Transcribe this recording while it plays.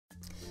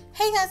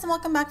Hey guys, and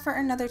welcome back for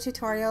another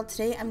tutorial.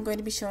 Today I'm going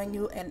to be showing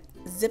you a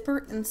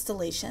zipper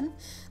installation.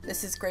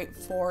 This is great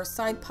for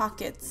side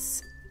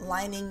pockets,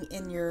 lining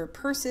in your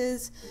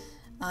purses.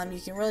 You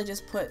can really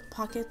just put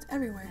pockets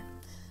everywhere.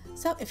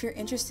 So if you're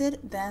interested,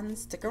 then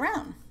stick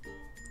around.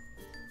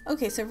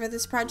 Okay, so for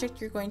this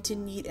project you're going to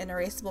need an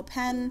erasable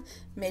pen,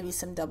 maybe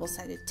some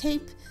double-sided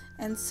tape,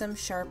 and some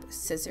sharp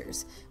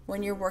scissors.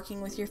 When you're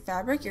working with your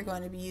fabric, you're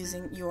going to be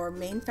using your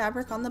main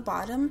fabric on the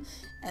bottom,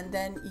 and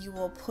then you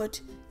will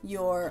put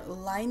your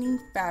lining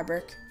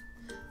fabric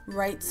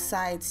right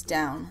sides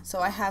down. So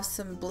I have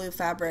some blue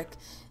fabric.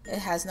 It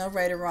has no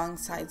right or wrong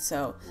side,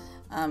 so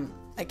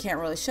I can't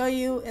really show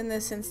you in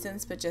this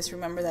instance, but just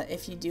remember that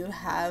if you do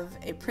have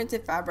a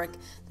printed fabric,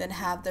 then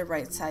have the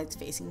right sides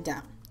facing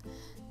down.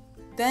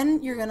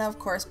 Then you're gonna of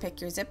course pick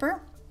your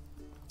zipper,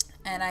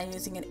 and I'm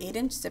using an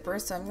 8-inch zipper,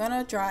 so I'm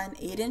gonna draw an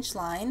 8-inch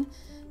line,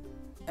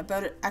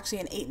 actually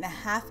an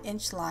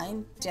 8.5-inch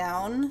line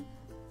down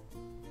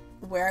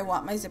where I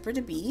want my zipper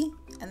to be,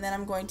 and then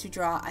I'm going to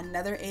draw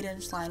another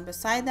 8-inch line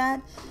beside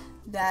that.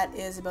 That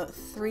is about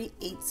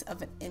 3/8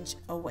 of an inch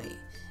away.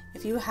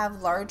 If you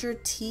have larger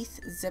teeth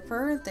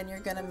zipper, then you're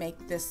gonna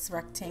make this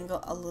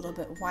rectangle a little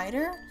bit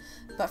wider,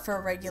 but for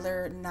a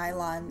regular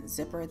nylon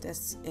zipper,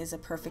 this is a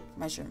perfect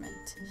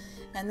measurement.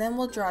 And then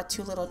we'll draw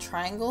two little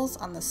triangles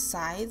on the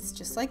sides,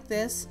 just like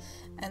this,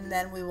 and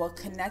then we will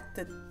connect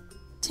the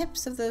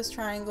tips of those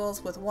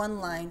triangles with one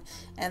line,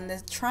 and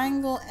the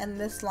triangle and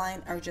this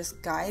line are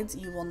just guides.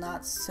 You will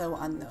not sew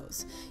on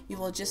those. You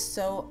will just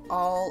sew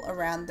all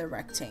around the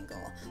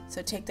rectangle.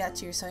 So take that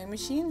to your sewing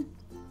machine.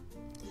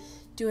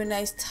 Do a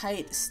nice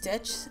tight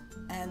stitch,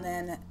 and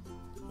then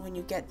when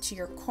you get to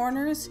your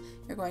corners,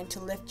 you're going to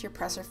lift your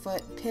presser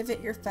foot,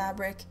 pivot your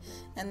fabric,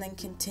 and then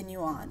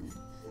continue on.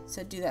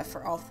 So do that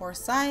for all 4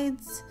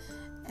 sides,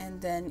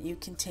 and then you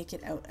can take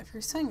it out of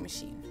your sewing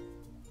machine.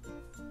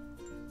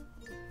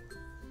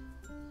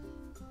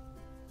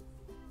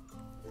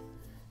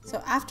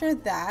 So after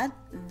that,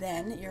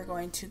 then you're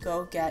going to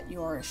go get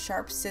your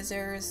sharp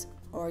scissors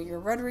or your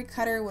rotary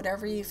cutter,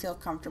 whatever you feel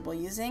comfortable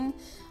using.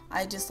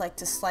 I just like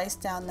to slice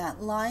down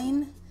that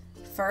line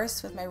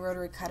first with my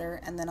rotary cutter,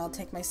 and then I'll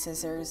take my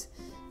scissors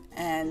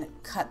and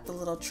cut the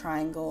little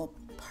triangle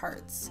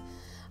parts.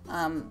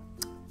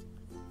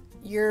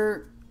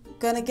 You're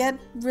gonna get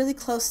really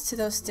close to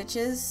those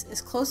stitches,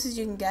 as close as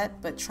you can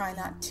get, but try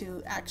not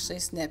to actually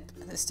snip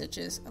the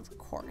stitches, of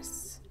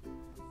course.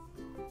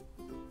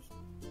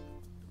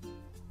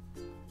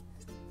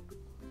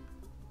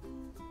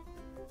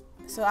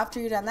 So after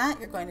you've done that,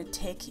 you're going to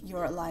take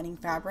your lining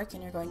fabric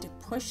and you're going to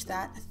push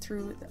that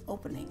through the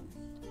opening.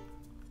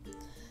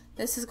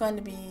 This is going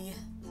to be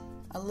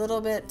a little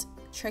bit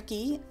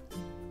tricky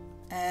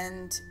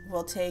and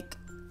will take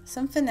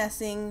some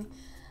finessing,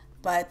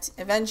 but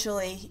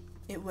eventually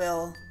it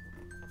will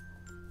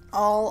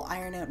all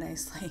iron out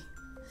nicely.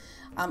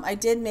 I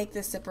did make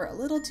this zipper a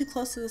little too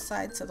close to the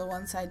side, so the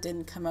one side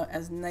didn't come out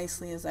as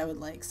nicely as I would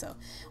like. So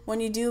when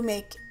you do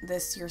make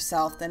this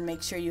yourself, then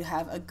make sure you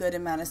have a good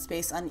amount of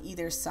space on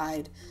either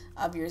side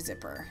of your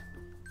zipper.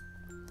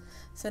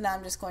 So now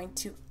I'm just going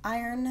to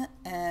iron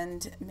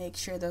and make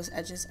sure those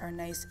edges are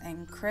nice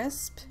and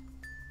crisp.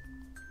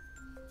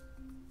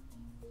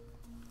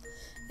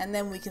 And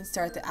then we can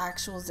start the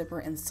actual zipper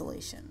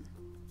installation.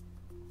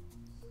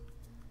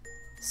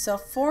 So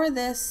for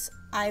this,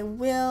 I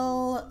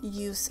will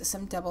use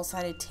some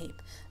double-sided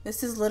tape.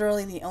 This is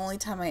literally the only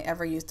time I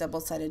ever use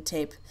double-sided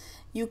tape.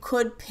 You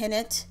could pin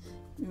it,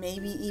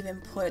 maybe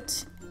even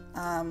put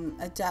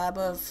a dab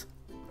of,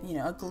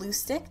 a glue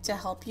stick to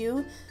help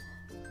you,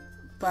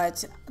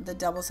 but the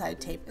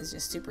double-sided tape is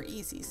just super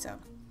easy. So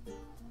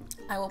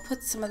I will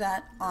put some of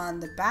that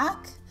on the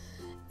back,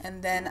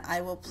 and then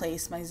I will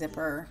place my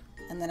zipper,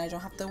 and then I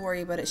don't have to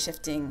worry about it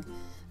shifting,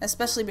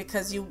 especially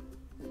because you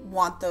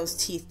want those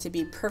teeth to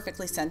be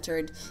perfectly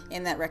centered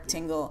in that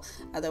rectangle,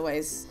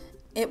 otherwise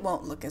it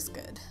won't look as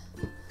good.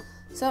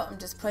 So I'm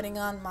just putting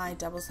on my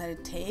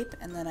double-sided tape,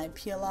 and then I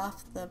peel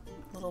off the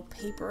little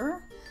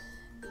paper,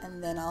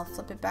 and then I'll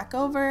flip it back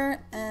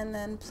over and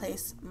then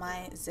place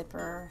my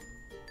zipper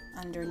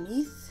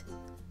underneath.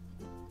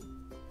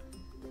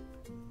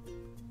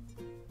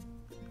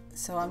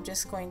 So I'm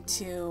just going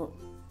to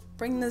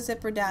bring the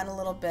zipper down a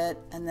little bit,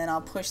 and then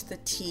I'll push the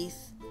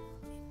teeth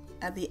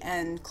at the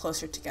end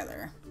closer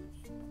together,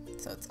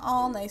 so it's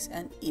all nice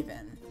and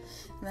even.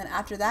 And then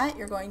after that,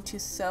 you're going to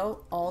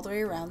sew all the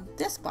way around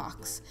this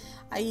box.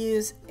 I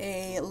use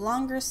a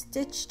longer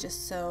stitch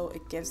just so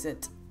it gives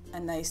it a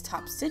nice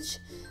top stitch.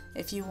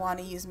 If you want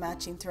to use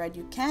matching thread,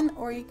 you can,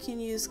 or you can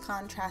use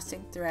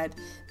contrasting thread,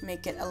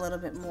 make it a little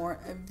bit more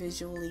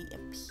visually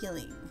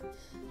appealing.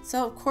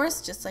 So of course,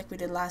 just like we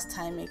did last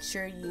time, make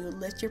sure you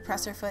lift your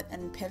presser foot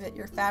and pivot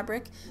your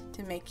fabric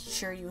to make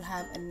sure you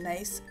have a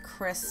nice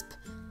crisp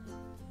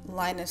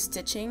line of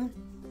stitching,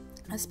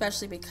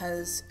 especially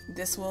because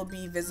this will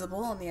be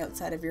visible on the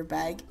outside of your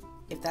bag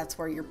if that's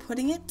where you're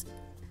putting it.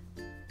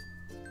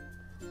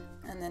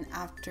 And then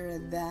after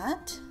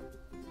that,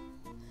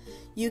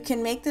 You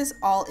can make this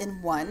all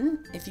in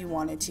one if you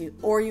wanted to,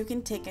 or you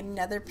can take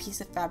another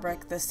piece of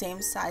fabric the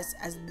same size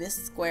as this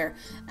square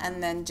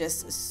and then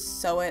just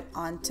sew it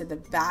onto the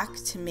back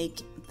to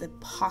make the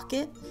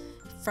pocket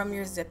from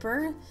your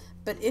zipper.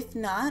 But if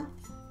not,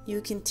 you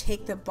can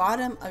take the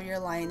bottom of your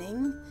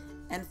lining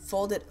and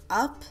fold it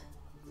up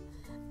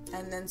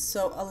and then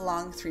sew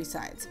along 3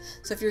 sides.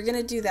 So if you're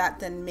gonna do that,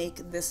 then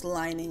make this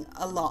lining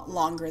a lot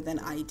longer than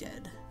I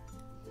did.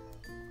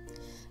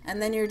 And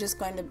then you're just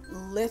going to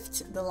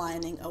lift the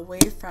lining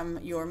away from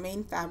your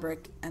main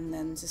fabric and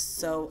then just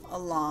sew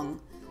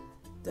along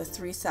the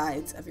 3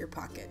 sides of your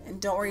pocket.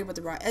 And don't worry about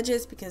the raw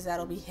edges because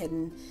that'll be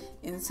hidden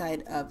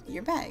inside of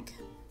your bag.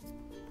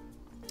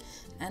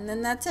 And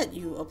then that's it.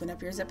 You open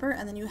up your zipper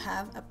and then you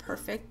have a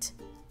perfect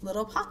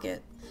little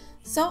pocket.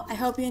 So I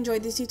hope you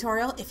enjoyed this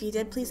tutorial. If you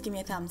did, please give me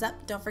a thumbs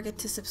up. Don't forget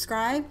to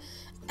subscribe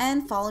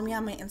and follow me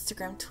on my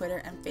Instagram, Twitter,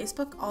 and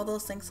Facebook. All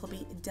those links will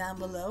be down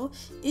below.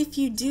 If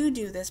you do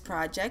this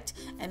project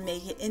and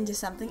make it into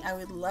something, I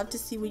would love to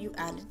see what you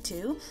added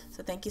to.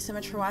 So thank you so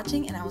much for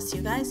watching, and I will see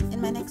you guys in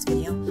my next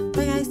video.